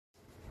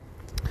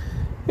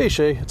Hey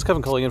Shay, it's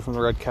Kevin calling in from the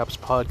Red Caps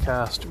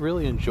podcast.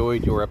 Really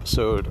enjoyed your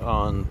episode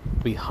on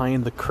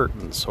behind the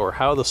curtains, or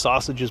how the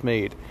sausage is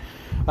made.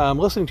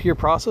 Listening to your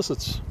process,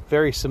 it's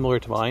very similar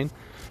to mine.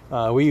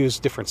 We use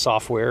different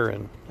software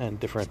and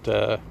different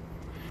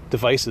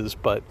devices,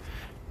 but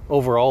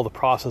overall the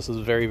process is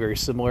very, very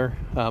similar.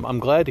 I'm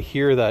glad to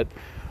hear that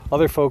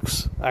other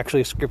folks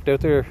actually script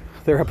out their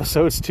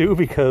episodes too,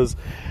 because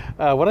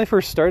when I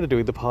first started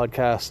doing the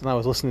podcast and I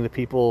was listening to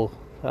people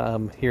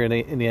here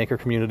in the Anchor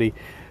community,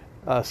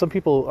 some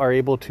people are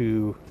able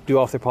to do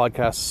off their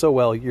podcasts so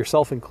well,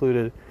 yourself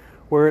included,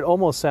 where it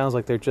almost sounds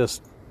like they're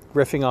just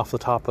riffing off the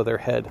top of their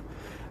head.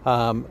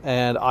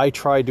 And I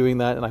tried doing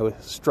that, and I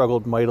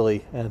struggled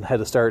mightily and had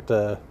to start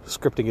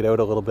scripting it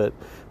out a little bit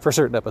for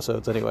certain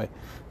episodes anyway.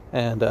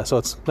 And so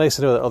it's nice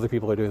to know that other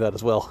people are doing that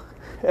as well.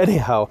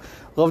 Anyhow,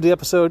 loved the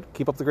episode.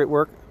 Keep up the great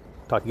work.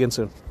 Talk again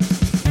soon.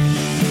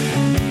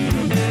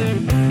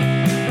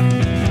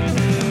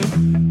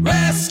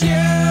 Rescue!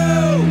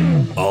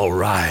 All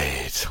right.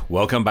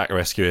 Welcome back,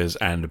 Rescuers,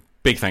 and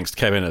big thanks to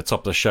Kevin at the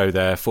top of the show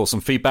there for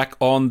some feedback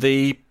on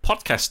the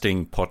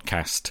podcasting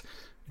podcast,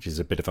 which is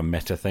a bit of a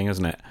meta thing,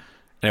 isn't it?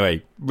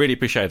 Anyway, really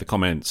appreciate the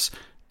comments.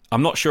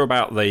 I'm not sure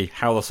about the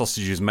how the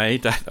sausage is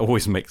made. That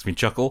always makes me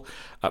chuckle.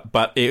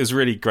 But it was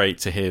really great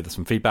to hear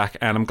some feedback,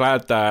 and I'm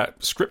glad that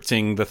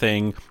scripting the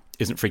thing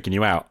isn't freaking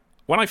you out.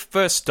 When I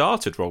first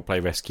started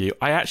Roleplay Rescue,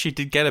 I actually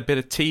did get a bit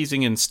of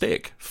teasing and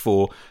stick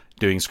for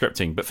doing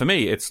scripting. But for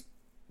me, it's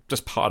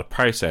just part of the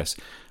process.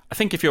 I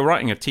think if you're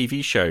writing a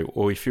TV show,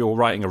 or if you're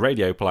writing a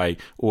radio play,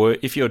 or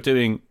if you're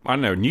doing,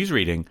 news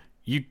reading,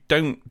 you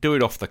don't do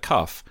it off the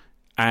cuff.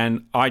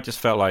 And I just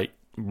felt like it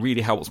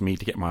really helps me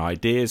to get my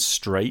ideas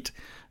straight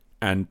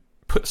and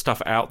put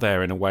stuff out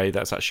there in a way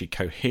that's actually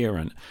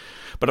coherent.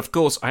 But of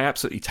course, I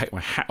absolutely take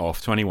my hat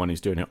off to anyone who's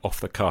doing it off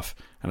the cuff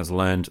and has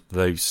learned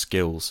those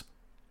skills.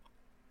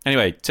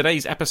 Anyway,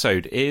 today's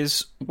episode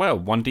is,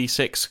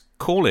 1d6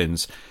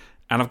 call-ins.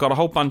 And I've got a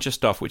whole bunch of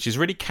stuff which is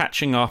really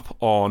catching up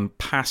on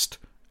past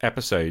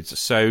episodes.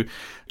 So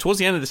towards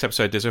the end of this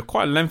episode, there's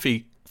quite a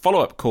lengthy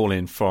follow-up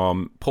call-in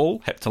from Paul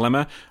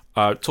Heptalema,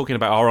 talking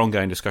about our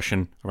ongoing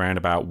discussion around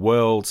about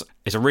worlds.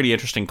 It's a really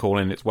interesting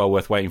call-in. It's well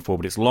worth waiting for,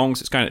 but it's long,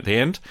 so it's going at the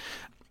end.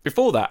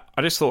 Before that,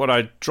 I just thought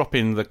I'd drop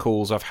in the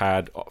calls I've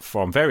had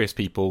from various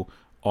people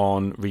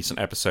on recent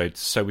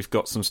episodes. So we've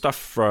got some stuff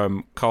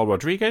from Carl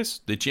Rodriguez,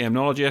 the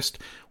GMnologist.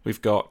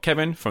 We've got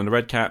Kevin from the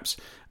Red Caps,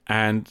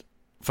 and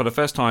for the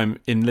first time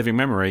in living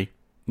memory,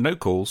 no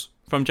calls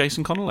from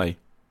Jason Connolly.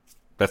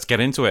 Let's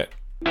get into it.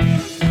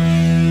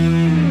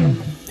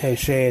 Hey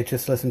Shay, I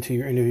just listened to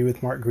your interview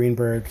with Mark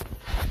Greenberg,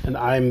 and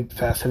I'm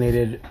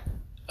fascinated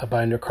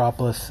by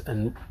Necropolis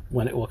and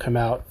when it will come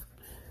out.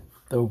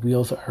 The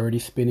wheels are already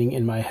spinning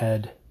in my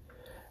head.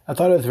 I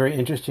thought it was very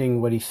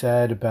interesting what he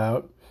said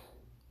about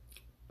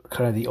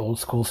kind of the old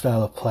school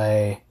style of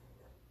play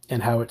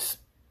and how it's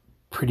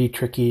pretty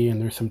tricky,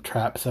 and there's some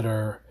traps that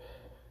are,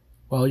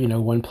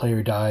 one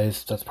player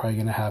dies, that's probably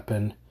going to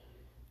happen.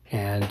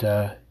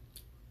 And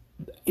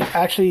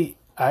actually,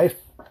 I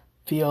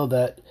feel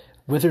that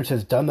Wizards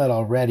has done that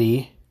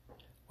already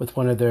with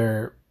one of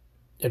their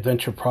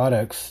adventure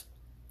products,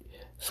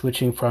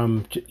 switching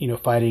from,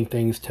 fighting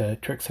things to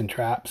tricks and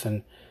traps.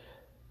 And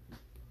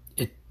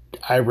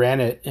I ran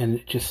it and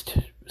it just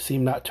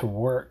seemed not to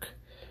work.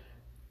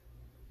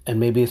 And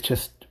maybe it's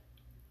just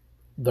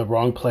the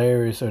wrong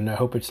players, and I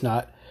hope it's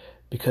not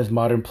because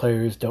modern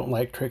players don't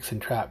like tricks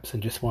and traps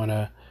and just want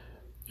to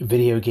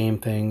video game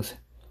things.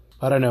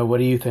 I don't know. What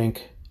do you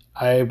think?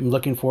 I'm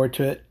looking forward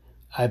to it.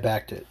 I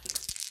backed it.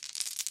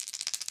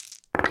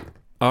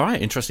 All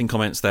right, interesting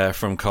comments there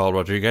from Carl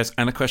Rodriguez,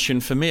 and a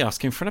question for me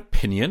asking for an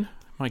opinion.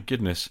 My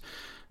goodness.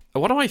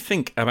 What do I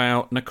think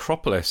about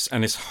Necropolis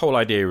and this whole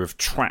idea of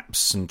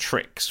traps and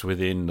tricks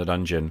within the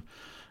dungeon?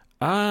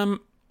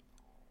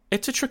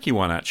 It's a tricky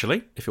one,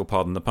 actually, if you'll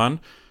pardon the pun.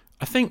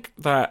 I think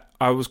that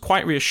I was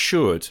quite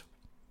reassured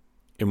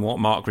in what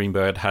Mark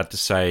Greenberg had to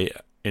say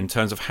in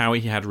terms of how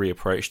he had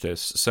reapproached this.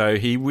 So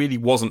he really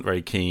wasn't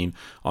very keen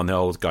on the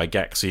old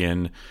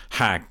Gygaxian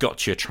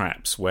gotcha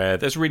traps, where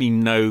there's really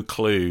no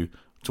clue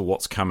to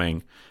what's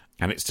coming,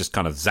 and it's just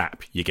kind of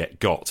zap, you get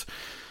got.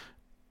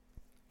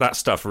 That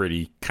stuff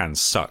really can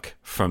suck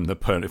from the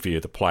point of view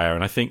of the player,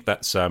 and I think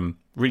that's a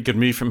really good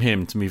move from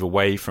him to move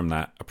away from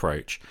that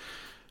approach.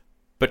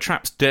 But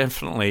traps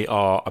definitely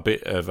are a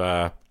bit of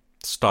a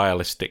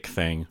stylistic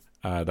thing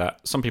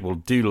that some people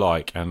do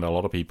like, and a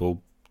lot of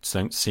people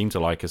don't seem to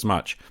like as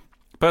much.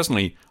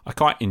 Personally, I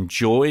quite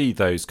enjoy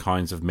those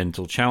kinds of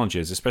mental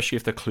challenges, especially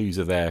if the clues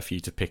are there for you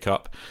to pick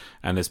up,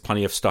 and there's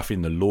plenty of stuff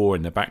in the lore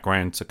in the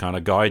background to kind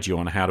of guide you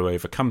on how to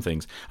overcome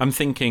things. I'm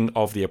thinking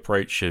of the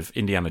approach of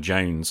Indiana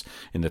Jones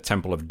in the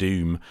Temple of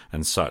Doom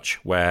and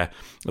such, where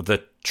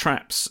the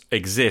traps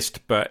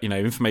exist, but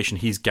information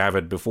he's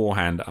gathered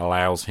beforehand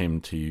allows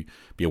him to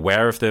be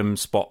aware of them,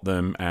 spot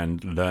them,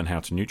 and learn how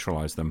to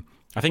neutralize them.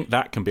 I think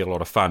that can be a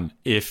lot of fun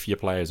if your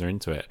players are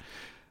into it.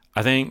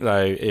 I think,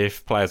 though,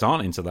 if players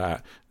aren't into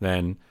that,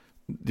 then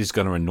this is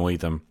going to annoy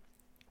them.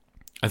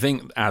 I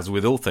think, as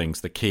with all things,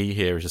 the key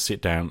here is to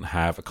sit down and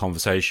have a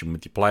conversation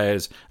with your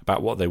players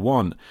about what they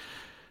want.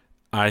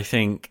 I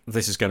think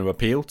this is going to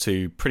appeal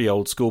to pretty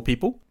old school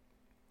people.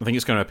 I think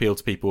it's going to appeal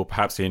to people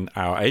perhaps in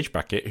our age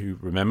bracket who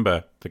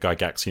remember the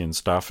Gygaxian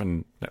stuff,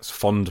 and that's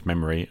fond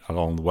memory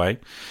along the way.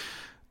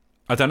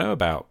 I don't know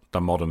about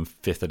the modern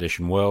 5th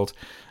edition world,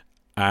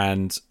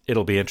 and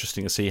it'll be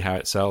interesting to see how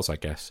it sells, I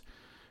guess.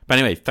 But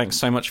anyway, thanks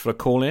so much for the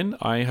call in.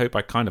 I hope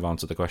I kind of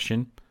answered the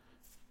question.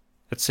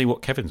 Let's see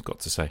what Kevin's got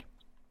to say.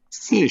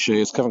 Hey Shay,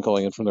 it's Kevin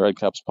calling in from the Red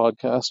Caps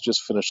podcast.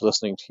 Just finished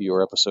listening to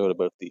your episode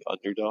about the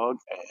underdog,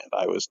 and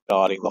I was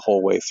nodding the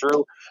whole way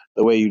through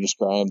the way you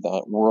described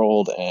that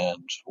world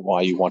and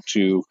why you want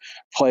to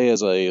play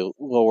as a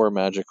lower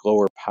magic,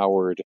 lower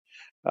powered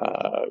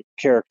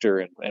character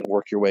and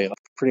work your way up.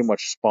 Pretty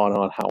much spot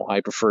on how I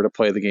prefer to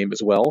play the game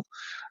as well.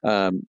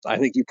 I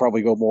think you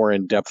probably go more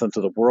in depth into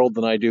the world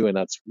than I do, and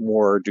that's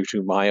more due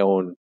to my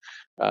own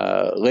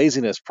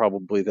laziness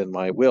probably than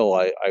my will.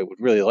 I would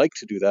really like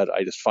to do that.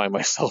 I just find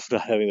myself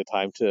not having the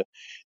time to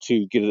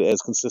get it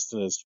as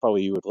consistent as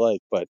probably you would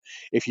like. But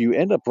if you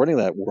end up running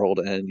that world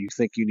and you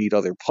think you need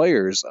other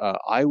players,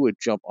 I would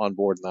jump on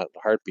board in that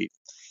heartbeat.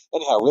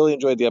 Anyhow, really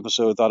enjoyed the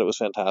episode. Thought it was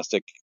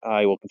fantastic.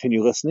 I will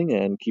continue listening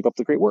and keep up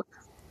the great work.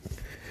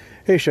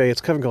 Hey Shay, it's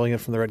Kevin calling in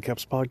from the Red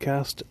Caps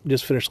podcast.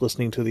 Just finished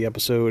listening to the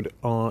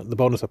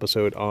bonus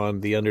episode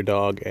on the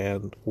underdog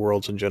and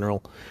worlds in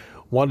general.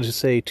 Wanted to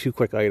say 2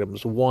 quick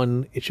items.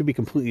 One, it should be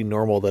completely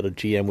normal that a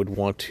GM would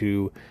want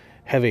to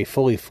have a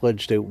fully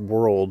fledged out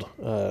world,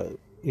 a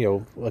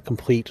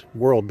complete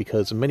world,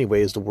 because in many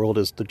ways the world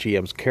is the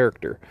GM's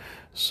character.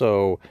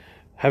 So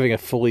having a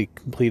fully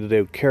completed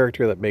out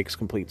character that makes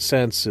complete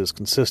sense, is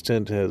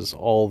consistent, has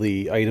all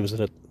the items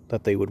in it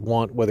that they would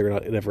want, whether or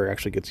not it ever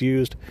actually gets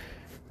used,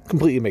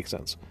 completely makes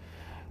sense.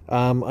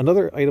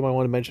 Another item I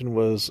want to mention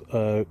was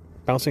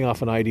bouncing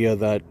off an idea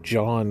that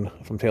John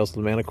from Tales of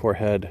the Manticore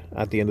had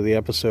at the end of the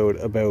episode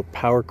about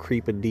power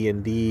creep in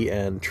D&D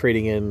and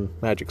trading in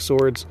magic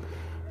swords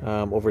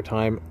over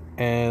time.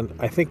 And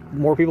I think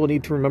more people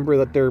need to remember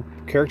that their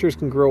characters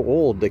can grow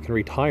old, they can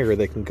retire,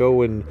 they can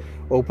go and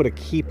open a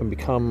keep and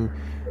become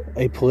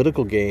a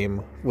political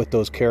game with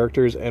those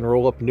characters and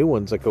roll up new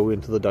ones that go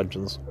into the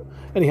dungeons.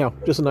 Anyhow,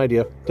 just an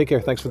idea. Take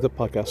care. Thanks for the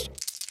podcast.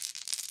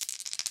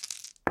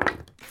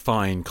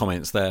 Fine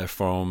comments there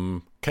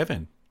from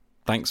Kevin.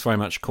 Thanks very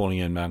much for calling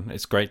in, man.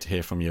 It's great to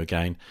hear from you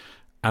again.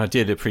 And I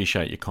did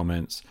appreciate your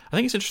comments. I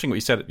think it's interesting what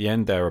you said at the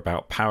end there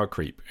about power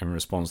creep in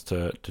response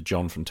to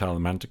John from Tale of the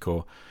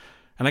Manticore.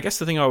 And I guess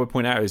the thing I would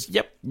point out is,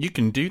 yep, you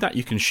can do that.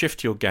 You can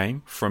shift your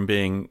game from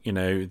being,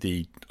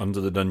 the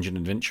Under the Dungeon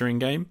adventuring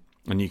game,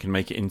 and you can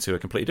make it into a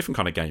completely different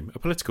kind of game, a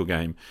political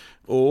game.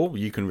 Or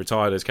you can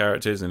retire those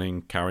characters and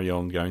then carry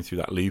on going through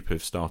that loop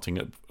of starting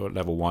at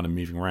level 1 and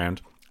moving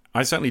around.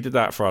 I certainly did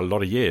that for a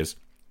lot of years.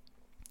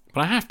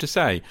 But I have to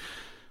say,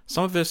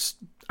 some of us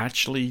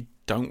actually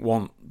don't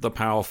want the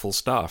powerful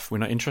stuff. We're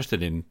not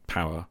interested in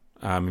power.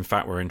 In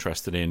fact, we're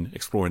interested in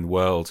exploring the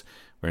world.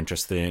 We're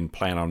interested in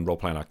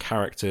role-playing our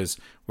characters.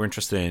 We're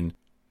interested in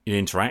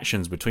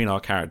interactions between our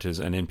characters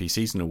and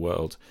NPCs in the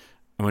world.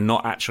 And we're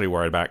not actually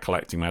worried about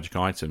collecting magic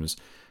items.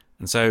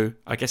 And so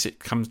I guess it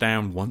comes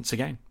down once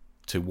again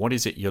to what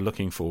is it you're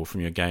looking for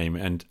from your game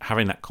and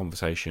having that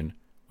conversation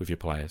with your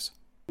players.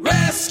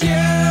 Rescue!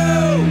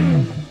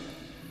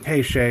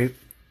 Hey, Shay.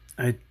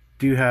 I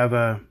do have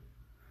a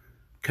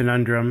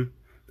conundrum.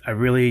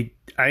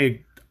 I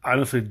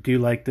honestly do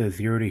like the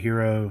zero to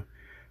hero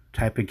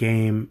type of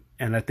game,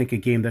 and I think a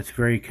game that's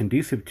very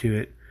conducive to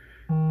it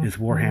is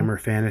Warhammer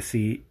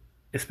Fantasy,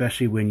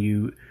 especially when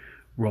you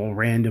roll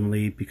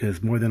randomly,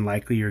 because more than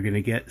likely you're going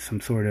to get some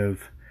sort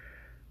of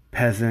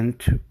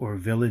peasant or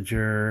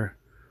villager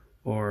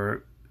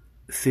or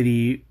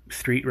city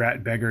street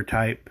rat beggar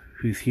type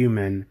who's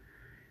human,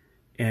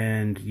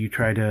 and you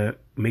try to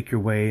make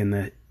your way in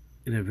a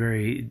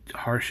very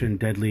harsh and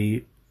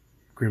deadly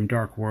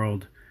grimdark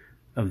world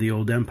of the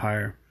old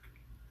empire.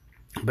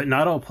 But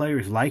not all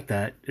players like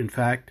that. In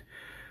fact,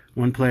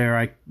 one player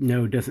I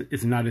know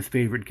is not his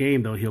favorite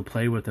game, though he'll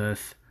play with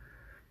us,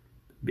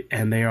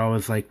 and they're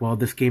always like, well,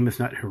 this game is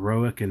not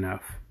heroic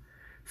enough.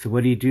 So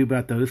what do you do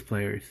about those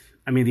players?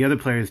 I mean, the other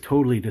players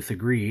totally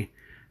disagree,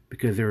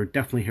 because there are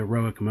definitely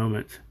heroic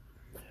moments.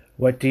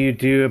 What do you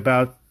do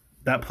about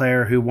that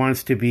player who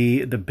wants to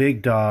be the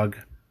big dog,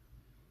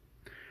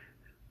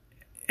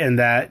 and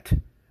that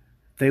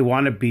they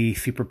want to be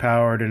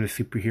superpowered and a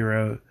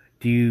superhero?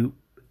 You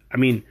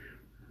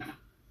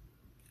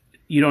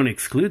don't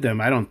exclude them.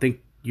 I don't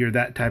think you're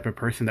that type of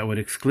person that would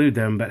exclude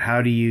them, but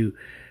how do you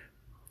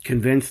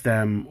convince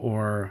them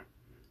or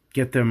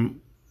get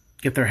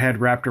their head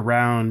wrapped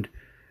around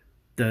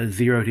the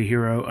zero to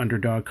hero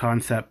underdog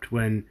concept,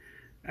 when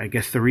I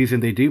guess the reason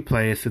they do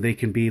play is so they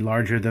can be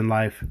larger than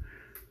life,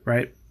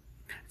 right?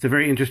 It's a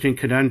very interesting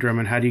conundrum,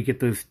 and how do you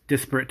get those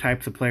disparate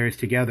types of players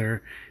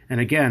together? And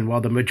again, while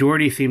the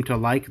majority seem to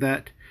like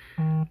that,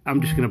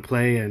 I'm just going to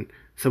play, and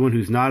someone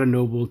who's not a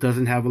noble,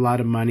 doesn't have a lot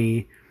of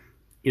money,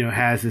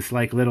 has this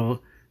like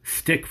little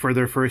stick for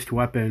their first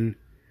weapon,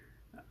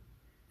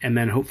 and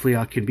then hopefully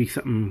I can be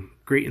something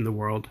great in the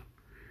world.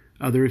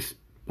 Others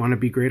want to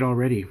be great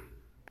already.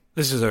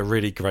 This is a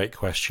really great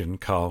question,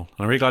 Carl.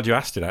 I'm really glad you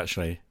asked it,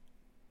 actually.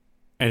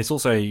 And it's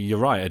also, you're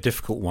right, a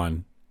difficult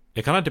one.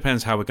 It kind of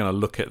depends how we're going to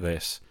look at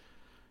this.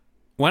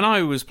 When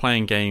I was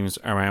playing games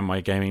around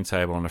my gaming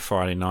table on a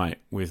Friday night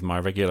with my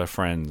regular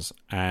friends,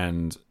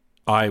 and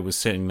I was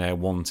sitting there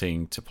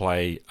wanting to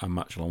play a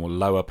much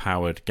lower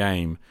powered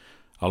game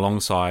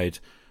alongside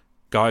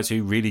guys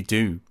who really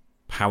do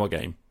power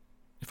game,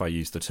 if I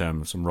use the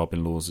term from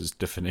Robin Laws'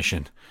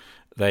 definition.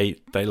 They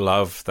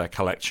love their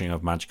collection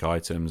of magic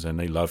items, and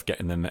they love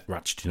getting them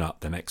ratcheting up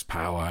the next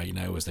power,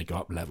 as they go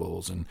up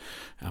levels, and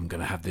I'm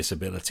going to have this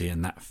ability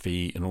and that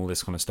feat and all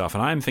this kind of stuff.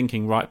 And I'm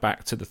thinking right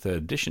back to the 3rd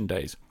edition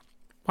days.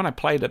 When I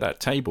played at that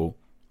table,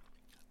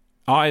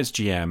 I as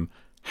GM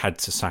had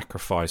to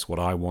sacrifice what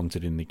I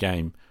wanted in the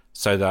game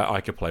so that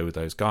I could play with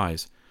those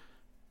guys.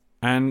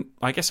 And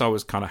I guess I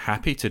was kind of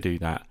happy to do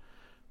that,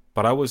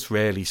 but I was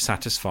rarely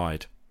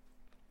satisfied.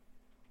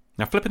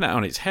 Now, flipping that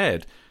on its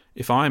head,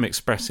 if I'm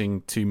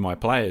expressing to my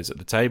players at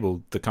the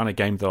table the kind of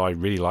game that I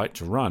really like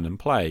to run and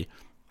play,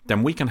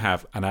 then we can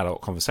have an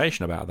adult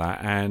conversation about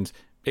that. And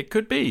it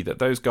could be that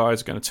those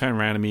guys are going to turn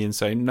around to me and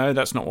say, no,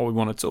 that's not what we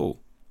want at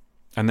all.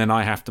 And then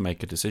I have to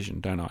make a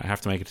decision, don't I? I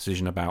have to make a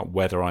decision about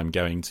whether I'm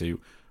going to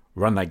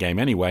run that game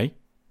anyway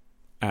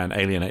and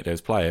alienate those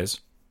players,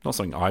 not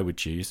something I would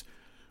choose,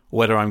 or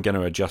whether I'm going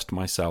to adjust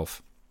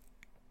myself.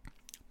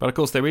 But of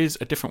course, there is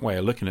a different way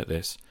of looking at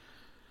this.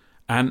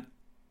 And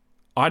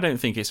I don't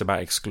think it's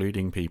about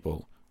excluding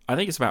people. I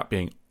think it's about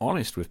being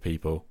honest with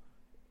people.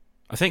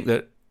 I think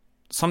that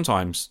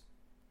sometimes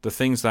the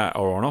things that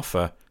are on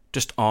offer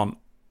just aren't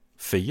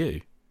for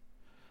you.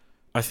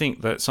 I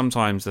think that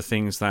sometimes the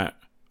things that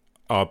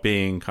are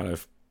being kind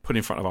of put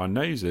in front of our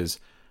noses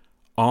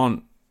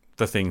aren't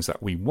the things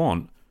that we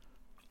want.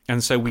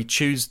 And so we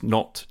choose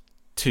not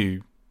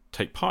to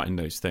take part in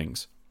those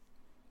things.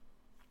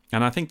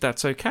 And I think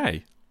that's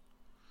okay.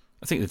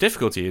 I think the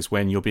difficulty is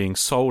when you're being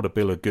sold a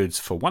bill of goods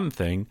for one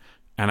thing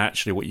and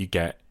actually what you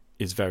get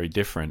is very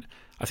different.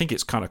 I think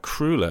it's kind of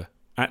crueler,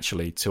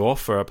 actually, to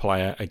offer a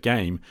player a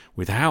game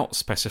without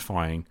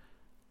specifying,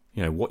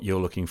 what you're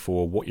looking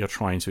for, what you're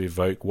trying to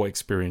evoke, what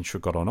experience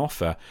you've got on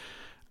offer,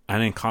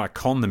 and then kind of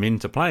con them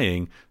into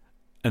playing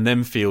and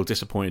then feel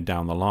disappointed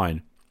down the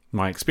line.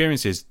 My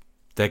experience is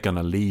they're going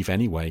to leave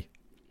anyway.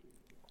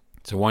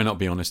 So why not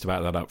be honest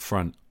about that up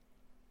front?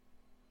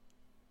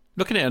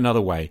 Looking at it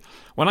another way,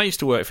 when I used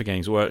to work for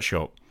Games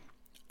Workshop,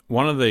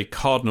 one of the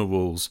cardinal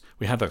rules,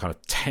 we had the kind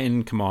of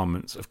 10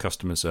 commandments of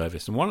customer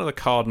service, and one of the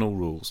cardinal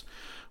rules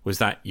was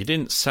that you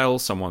didn't sell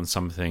someone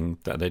something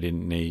that they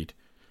didn't need.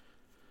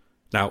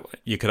 Now,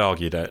 you could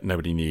argue that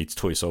nobody needs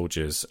toy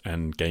soldiers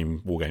and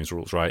war games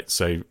rules, right?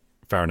 So,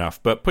 fair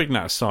enough. But putting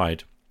that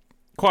aside,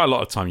 quite a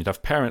lot of time you'd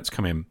have parents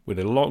come in with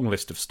a long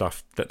list of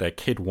stuff that their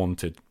kid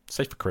wanted,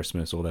 say for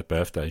Christmas or their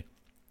birthday.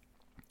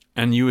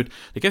 And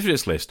they go through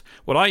this list.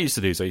 What I used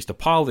to do is I used to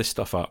pile this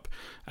stuff up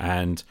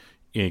and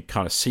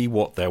kind of see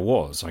what there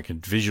was. I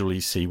could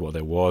visually see what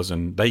there was,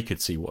 and they could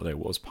see what there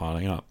was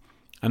piling up.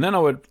 And then I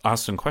would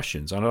ask some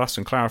questions. I'd ask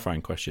some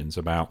clarifying questions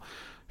about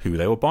who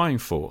they were buying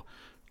for.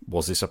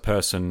 Was this a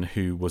person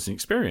who was an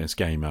experienced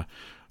gamer?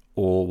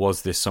 Or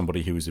was this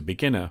somebody who was a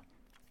beginner?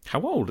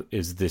 How old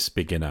is this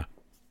beginner?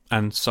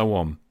 And so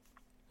on.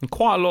 And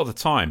quite a lot of the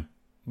time,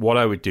 what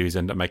I would do is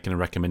end up making a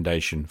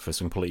recommendation for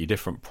some completely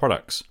different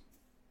products.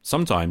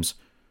 Sometimes,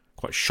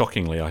 quite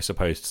shockingly, I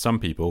suppose, to some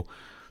people,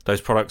 those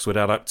products would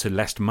add up to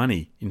less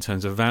money in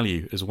terms of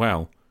value as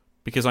well,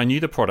 because I knew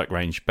the product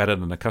range better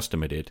than the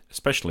customer did,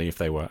 especially if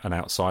they were an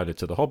outsider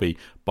to the hobby,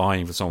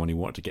 buying for someone who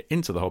wanted to get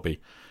into the hobby.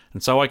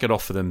 And so I could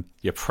offer them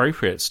the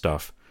appropriate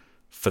stuff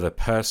for the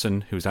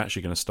person who's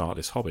actually going to start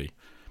this hobby.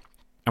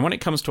 And when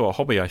it comes to our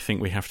hobby, I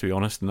think we have to be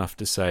honest enough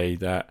to say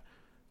that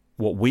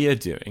what we are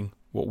doing,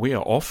 what we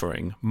are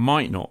offering,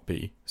 might not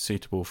be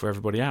suitable for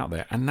everybody out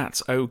there, and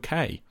that's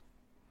okay.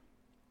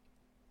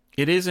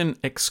 It isn't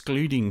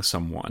excluding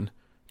someone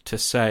to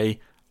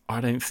say,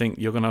 I don't think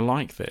you're going to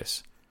like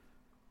this.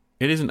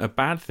 It isn't a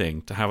bad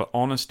thing to have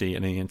honesty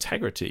and the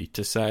integrity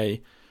to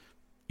say,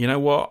 you know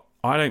what,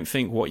 I don't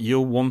think what you're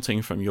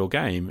wanting from your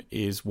game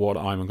is what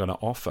I'm going to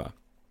offer.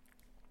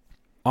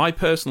 I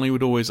personally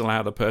would always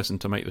allow the person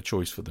to make the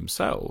choice for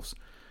themselves.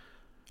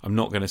 I'm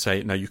not going to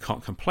say, no, you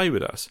can't come play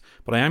with us,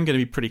 but I am going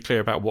to be pretty clear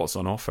about what's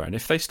on offer. And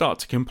if they start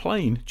to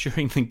complain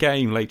during the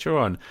game later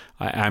on,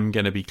 I am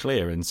going to be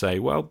clear and say,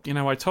 well,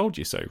 I told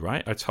you so,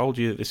 right? I told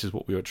you that this is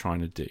what we were trying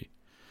to do.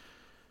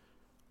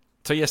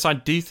 So yes, I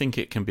do think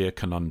it can be a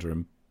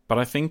conundrum, but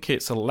I think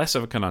it's a less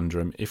of a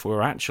conundrum if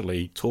we're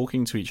actually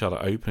talking to each other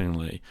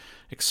openly,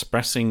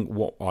 expressing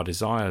what our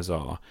desires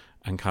are,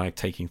 and kind of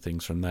taking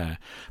things from there.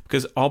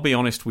 Because I'll be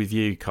honest with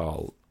you,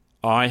 Carl,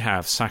 I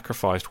have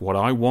sacrificed what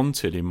I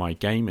wanted in my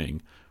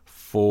gaming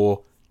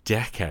for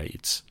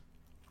decades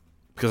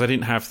because I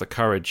didn't have the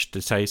courage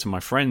to say to my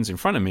friends in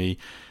front of me,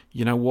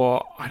 you know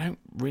what, I don't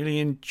really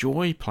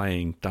enjoy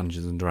playing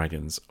Dungeons and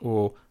Dragons,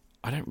 or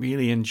I don't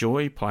really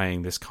enjoy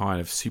playing this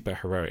kind of super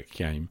heroic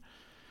game.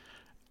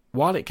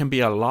 while it can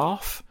be a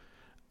laugh,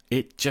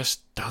 it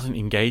just doesn't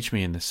engage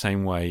me in the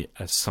same way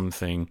as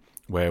something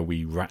where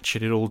we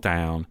ratchet it all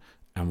down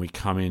and we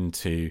come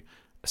into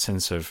a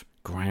sense of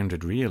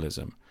grounded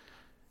realism.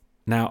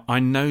 Now, I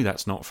know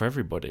that's not for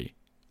everybody,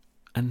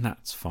 and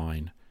that's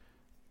fine.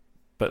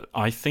 But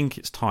I think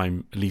it's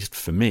time, at least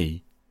for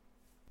me,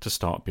 to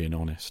start being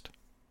honest.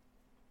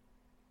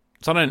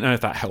 So I don't know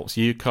if that helps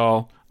you,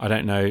 Carl. I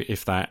don't know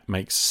if that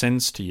makes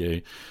sense to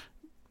you.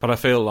 But I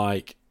feel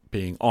like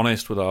being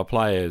honest with our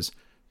players,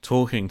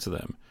 talking to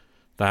them,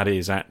 that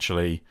is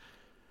actually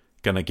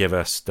going to give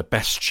us the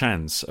best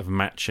chance of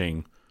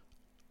matching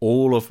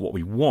all of what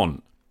we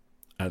want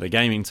at the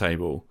gaming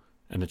table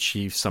and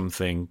achieve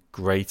something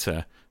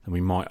greater than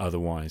we might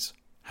otherwise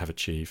have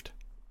achieved.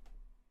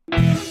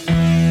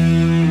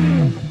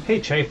 Hey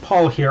Jay,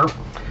 Paul here.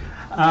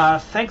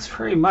 Thanks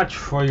very much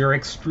for your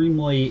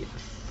extremely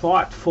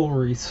thoughtful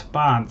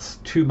response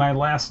to my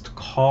last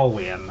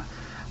call-in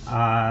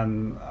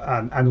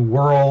on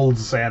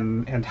worlds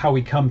and how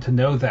we come to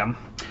know them.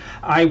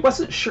 I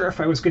wasn't sure if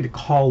I was going to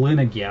call in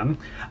again,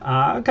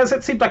 because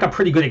it seemed like a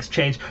pretty good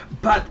exchange,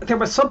 but there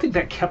was something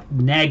that kept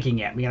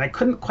nagging at me, and I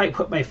couldn't quite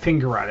put my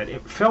finger on it.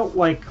 It felt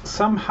like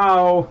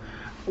somehow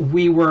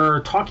we were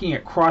talking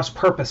at cross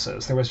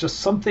purposes. There was just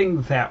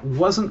something that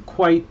wasn't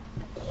quite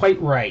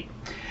right.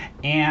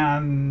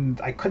 And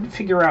I couldn't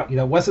figure out,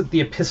 was it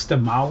the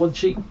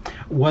epistemology?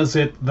 Was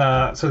it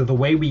the sort of the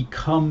way we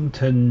come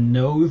to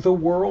know the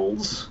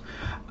worlds?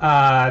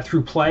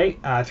 Through play,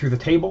 through the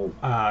table,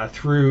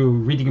 through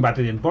reading about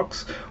it in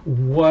books?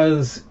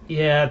 Was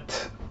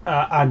it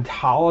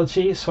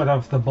ontology, sort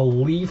of the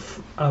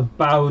belief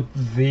about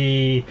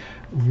the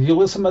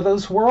realism of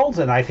those worlds?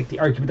 And I think the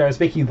argument I was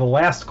making in the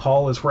last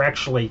call is we're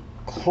actually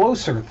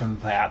closer than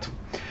that.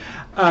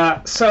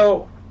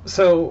 So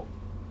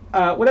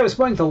when I was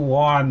mowing the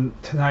lawn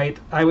tonight,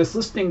 I was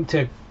listening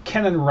to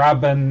Ken and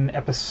Robin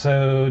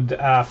episode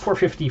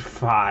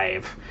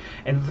 455.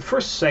 And the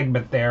first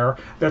segment there,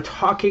 they're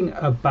talking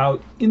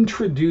about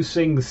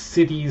introducing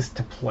cities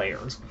to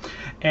players.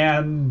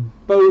 And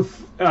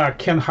both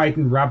Ken Hite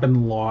and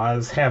Robin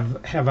Laws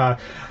have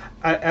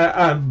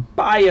a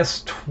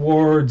bias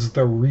towards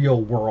the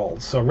real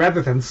world. So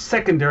rather than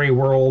secondary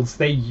worlds,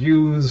 they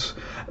use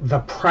the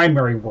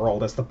primary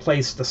world as the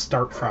place to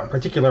start from.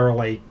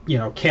 Particularly,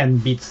 Ken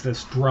beats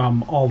this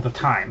drum all the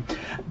time.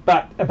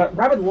 But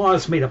Robin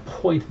Laws made a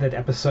point in that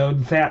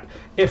episode that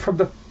if from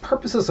the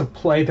purposes of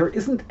play, there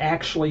isn't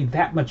actually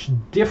that much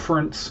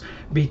difference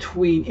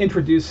between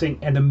introducing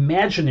an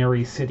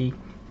imaginary city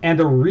and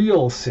a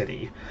real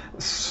city.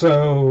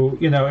 So,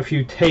 if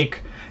you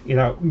take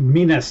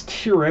Minas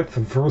Tirith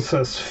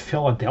versus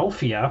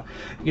Philadelphia,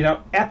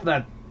 at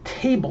the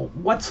table,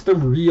 what's the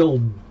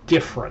real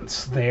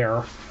difference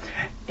there?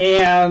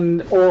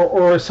 And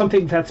or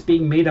something that's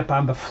being made up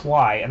on the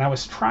fly. And I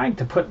was trying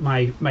to put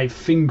my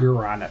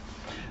finger on it.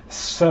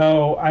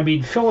 So,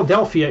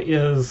 Philadelphia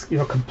is,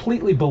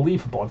 completely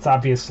believable. It's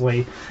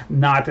obviously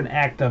not an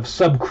act of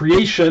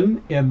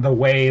subcreation in the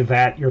way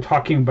that you're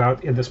talking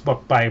about in this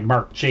book by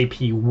Mark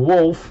J.P.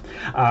 Wolf,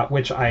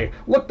 which I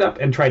looked up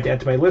and tried to add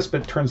to my list,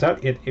 but it turns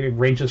out it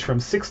ranges from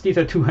 $60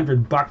 to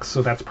 $200,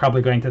 so that's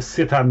probably going to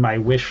sit on my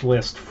wish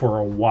list for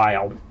a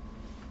while.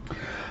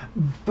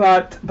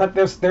 But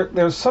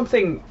there's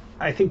something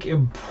I think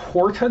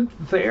important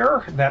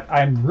there that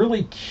I'm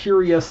really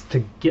curious to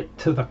get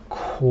to the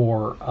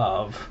core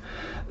of.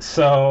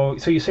 So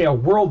you say a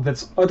world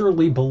that's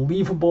utterly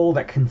believable,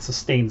 that can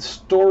sustain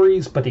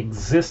stories, but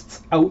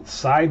exists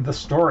outside the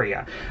story.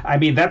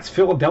 That's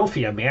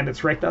Philadelphia, man.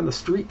 It's right down the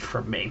street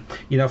from me.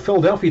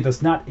 Philadelphia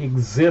does not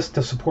exist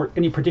to support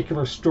any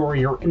particular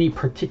story or any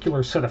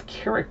particular set of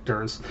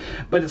characters,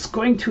 but it's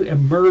going to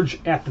emerge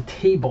at the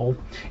table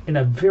in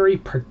a very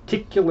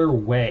particular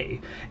way.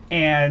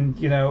 And,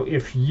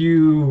 if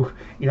you,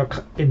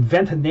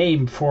 invent a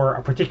name for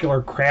a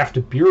particular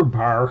craft beer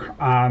bar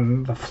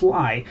on the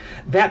fly,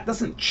 that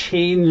doesn't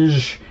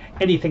change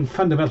anything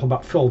fundamental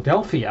about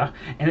Philadelphia,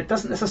 and it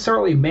doesn't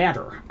necessarily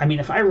matter.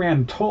 If I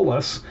ran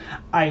Ptolus,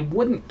 I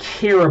wouldn't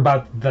care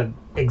about the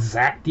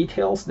exact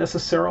details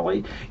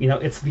necessarily.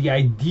 It's the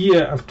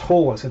idea of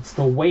Ptolus. It's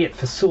the way it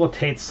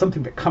facilitates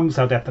something that comes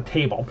out at the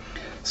table.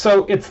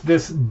 So it's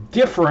this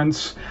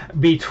difference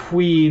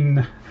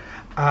between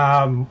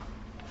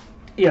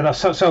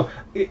so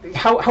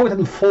how it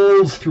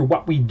unfolds through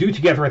what we do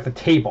together at the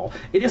table.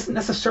 It isn't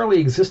necessarily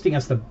existing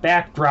as the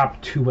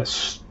backdrop to a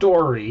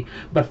story,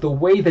 but the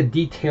way the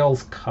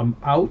details come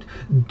out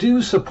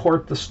do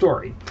support the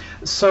story.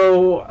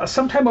 So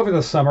sometime over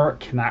the summer,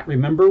 cannot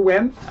remember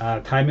when,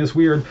 time is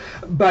weird,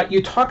 but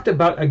you talked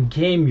about a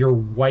game your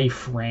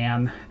wife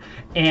ran,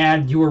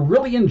 and you were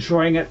really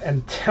enjoying it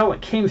until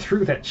it came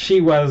through that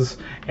she was,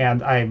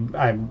 and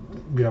I'm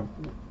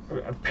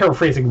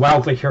paraphrasing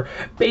wildly here,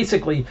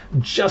 basically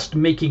just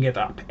making it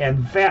up,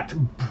 and that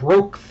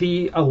broke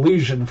the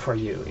illusion for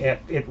you.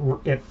 It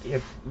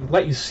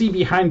let you see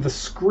behind the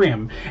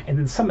scrim, and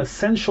in some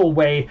essential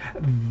way,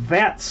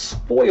 that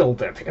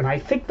spoiled it. And I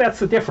think that's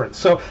the difference.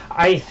 So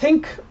I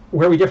think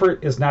where we differ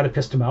is not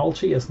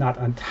epistemology, is not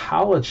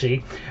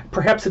ontology.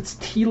 Perhaps it's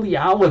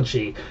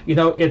teleology.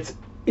 It's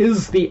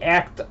is the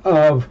act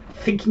of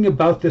thinking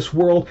about this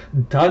world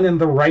done in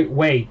the right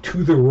way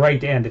to the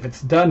right end. If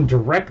it's done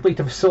directly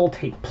to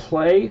facilitate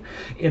play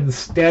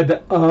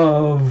instead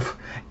of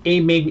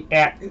aiming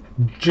at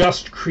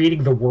just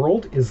creating the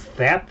world, is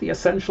that the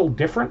essential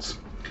difference?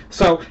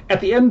 So at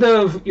the end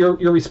of your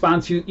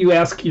response, you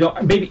ask,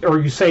 maybe, or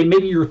you say,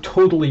 maybe you're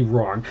totally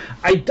wrong.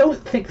 I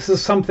don't think this is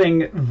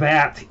something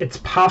that it's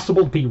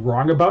possible to be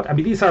wrong about. I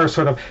mean, these are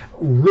sort of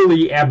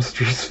really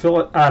abstruse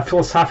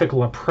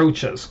philosophical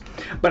approaches,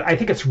 but I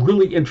think it's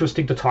really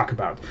interesting to talk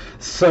about.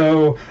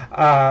 So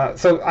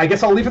I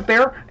guess I'll leave it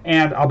there,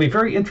 and I'll be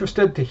very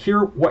interested to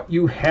hear what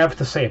you have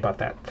to say about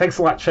that. Thanks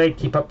a lot, Shay.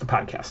 Keep up the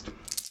podcast.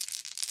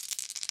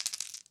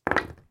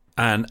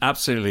 An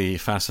absolutely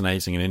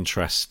fascinating and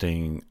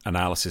interesting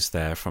analysis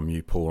there from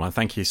you, Paul. And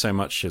thank you so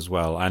much as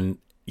well. And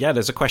yeah,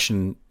 there's a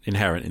question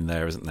inherent in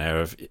there, isn't there?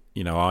 Of,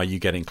 are you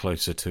getting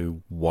closer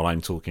to what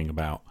I'm talking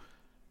about?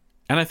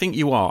 And I think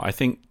you are. I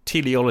think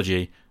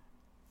teleology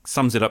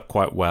sums it up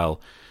quite well.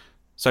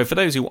 So for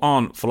those who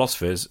aren't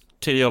philosophers,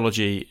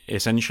 teleology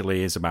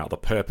essentially is about the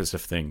purpose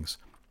of things.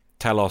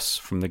 Telos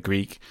from the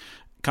Greek,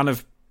 kind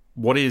of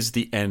what is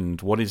the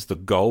end? What is the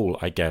goal,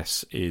 I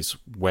guess, is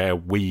where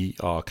we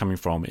are coming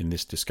from in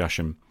this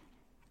discussion.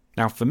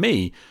 Now, for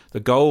me, the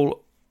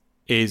goal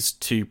is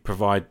to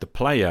provide the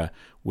player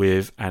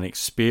with an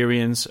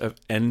experience of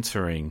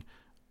entering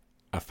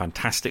a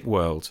fantastic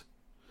world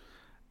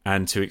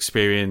and to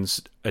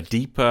experience a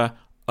deeper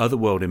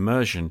otherworld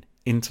immersion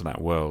into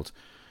that world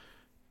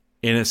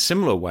in a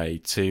similar way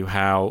to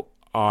how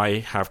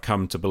I have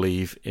come to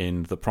believe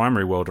in the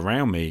primary world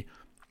around me.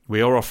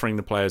 We are offering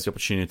the players the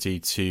opportunity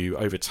to,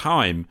 over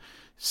time,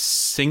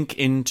 sink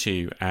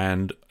into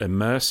and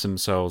immerse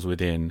themselves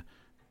within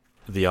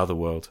the other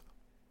world.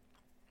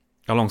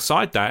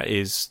 Alongside that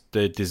is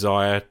the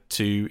desire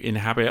to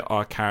inhabit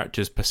our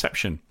character's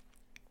perception.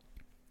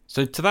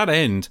 So to that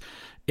end,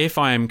 if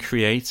I am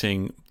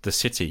creating the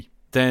city,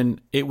 then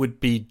it would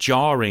be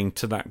jarring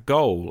to that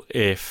goal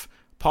if,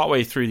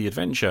 partway through the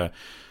adventure,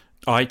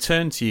 I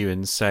turn to you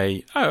and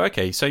say, oh,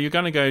 okay, so you're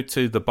going to go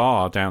to the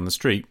bar down the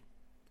street.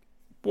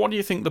 What do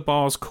you think the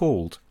bar's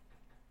called?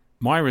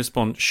 My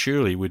response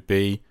surely would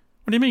be,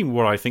 what do you mean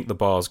what I think the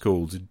bar's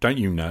called? Don't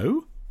you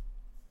know?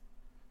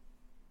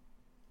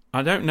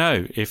 I don't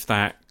know if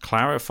that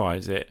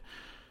clarifies it,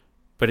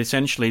 but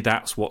essentially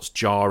that's what's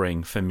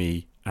jarring for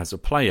me as a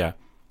player.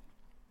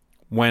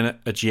 When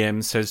a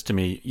GM says to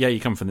me, yeah, you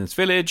come from this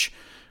village,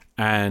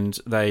 and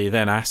they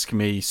then ask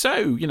me,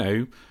 so,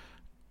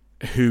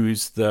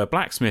 who's the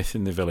blacksmith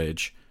in the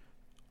village?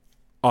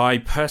 I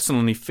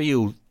personally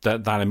feel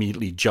that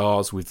immediately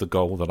jars with the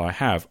goal that I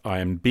have. I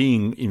am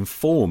being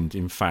informed,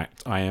 in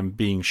fact. I am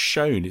being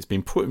shown, it's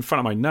been put in front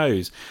of my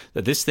nose,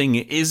 that this thing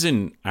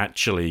isn't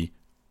actually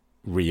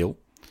real.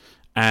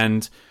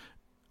 And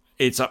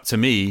it's up to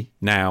me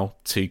now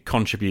to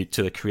contribute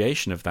to the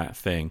creation of that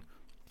thing.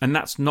 And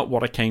that's not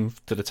what I came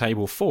to the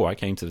table for. I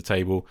came to the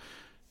table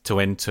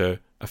to enter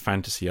a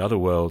fantasy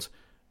otherworld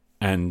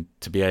and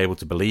to be able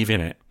to believe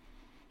in it.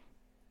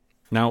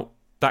 Now,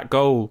 that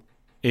goal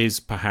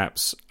is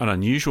perhaps an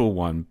unusual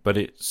one, but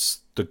it's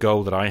the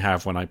goal that I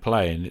have when I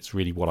play, and it's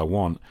really what I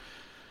want.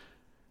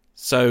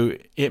 So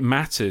it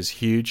matters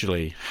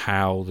hugely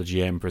how the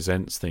GM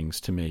presents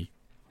things to me.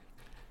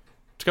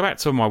 To go back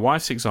to my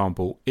wife's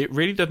example, it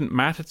really didn't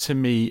matter to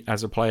me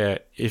as a player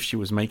if she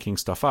was making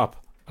stuff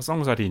up, as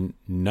long as I didn't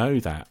know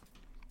that.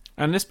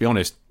 And let's be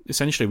honest,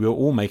 essentially we were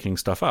all making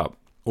stuff up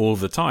all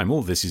the time. All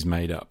of this is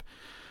made up.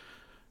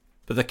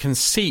 But the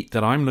conceit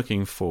that I'm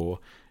looking for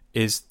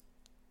is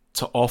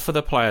to offer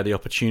the player the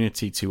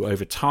opportunity to,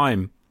 over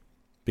time,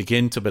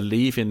 begin to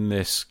believe in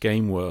this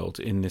game world,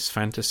 in this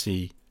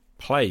fantasy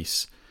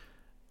place,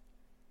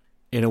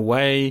 in a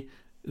way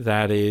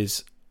that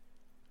is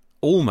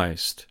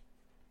almost,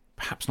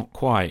 perhaps not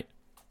quite,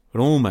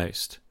 but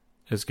almost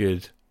as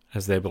good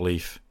as their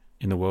belief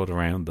in the world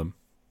around them.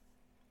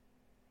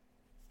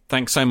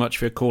 Thanks so much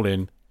for your call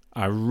in.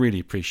 I really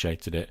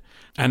appreciated it.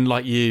 And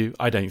like you,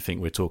 I don't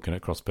think we're talking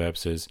at cross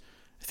purposes.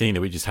 I think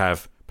that we just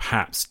have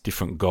perhaps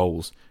different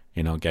goals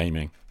in our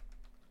gaming,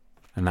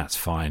 and that's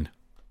fine.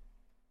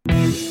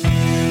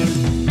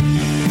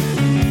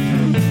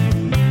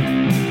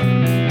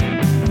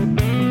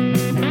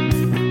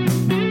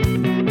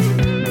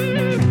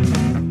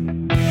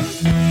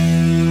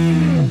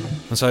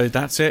 And so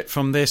that's it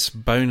from this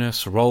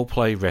bonus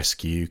roleplay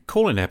rescue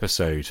call-in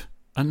episode.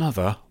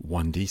 Another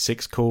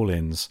 1d6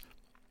 call-ins.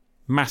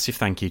 Massive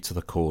thank you to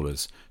the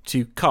callers,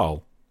 to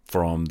Carl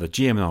from the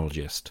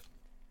GMnologist,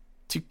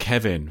 to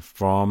Kevin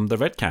from the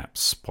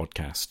Redcaps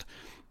podcast,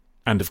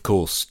 and of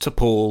course to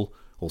Paul,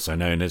 also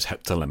known as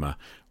Heptalemma.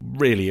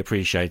 Really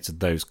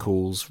appreciated those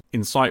calls.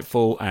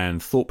 Insightful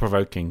and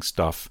thought-provoking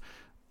stuff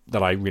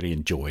that I really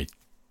enjoyed.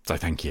 So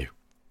thank you.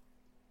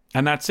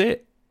 And that's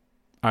it.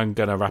 I'm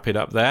going to wrap it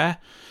up there.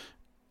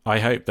 I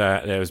hope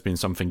that there has been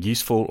something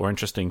useful or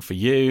interesting for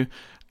you,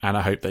 and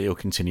I hope that you'll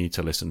continue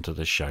to listen to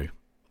this show.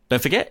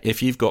 Don't forget,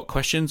 if you've got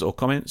questions or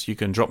comments, you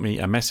can drop me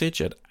a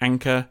message at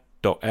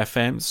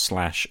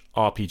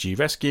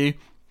anchor.fm/rpgrescue.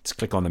 Just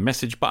click on the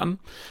message button.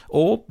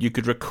 Or you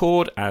could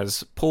record,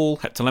 as Paul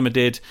Hectolema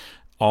did,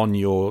 on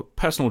your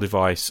personal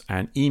device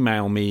and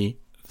email me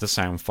the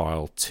sound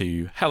file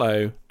to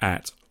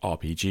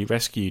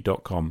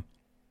hello@rpgrescue.com.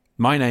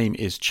 My name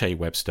is Che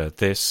Webster.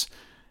 This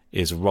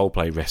is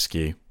Roleplay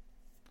Rescue.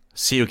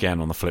 See you again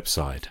on the flip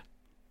side.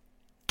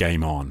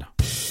 Game on.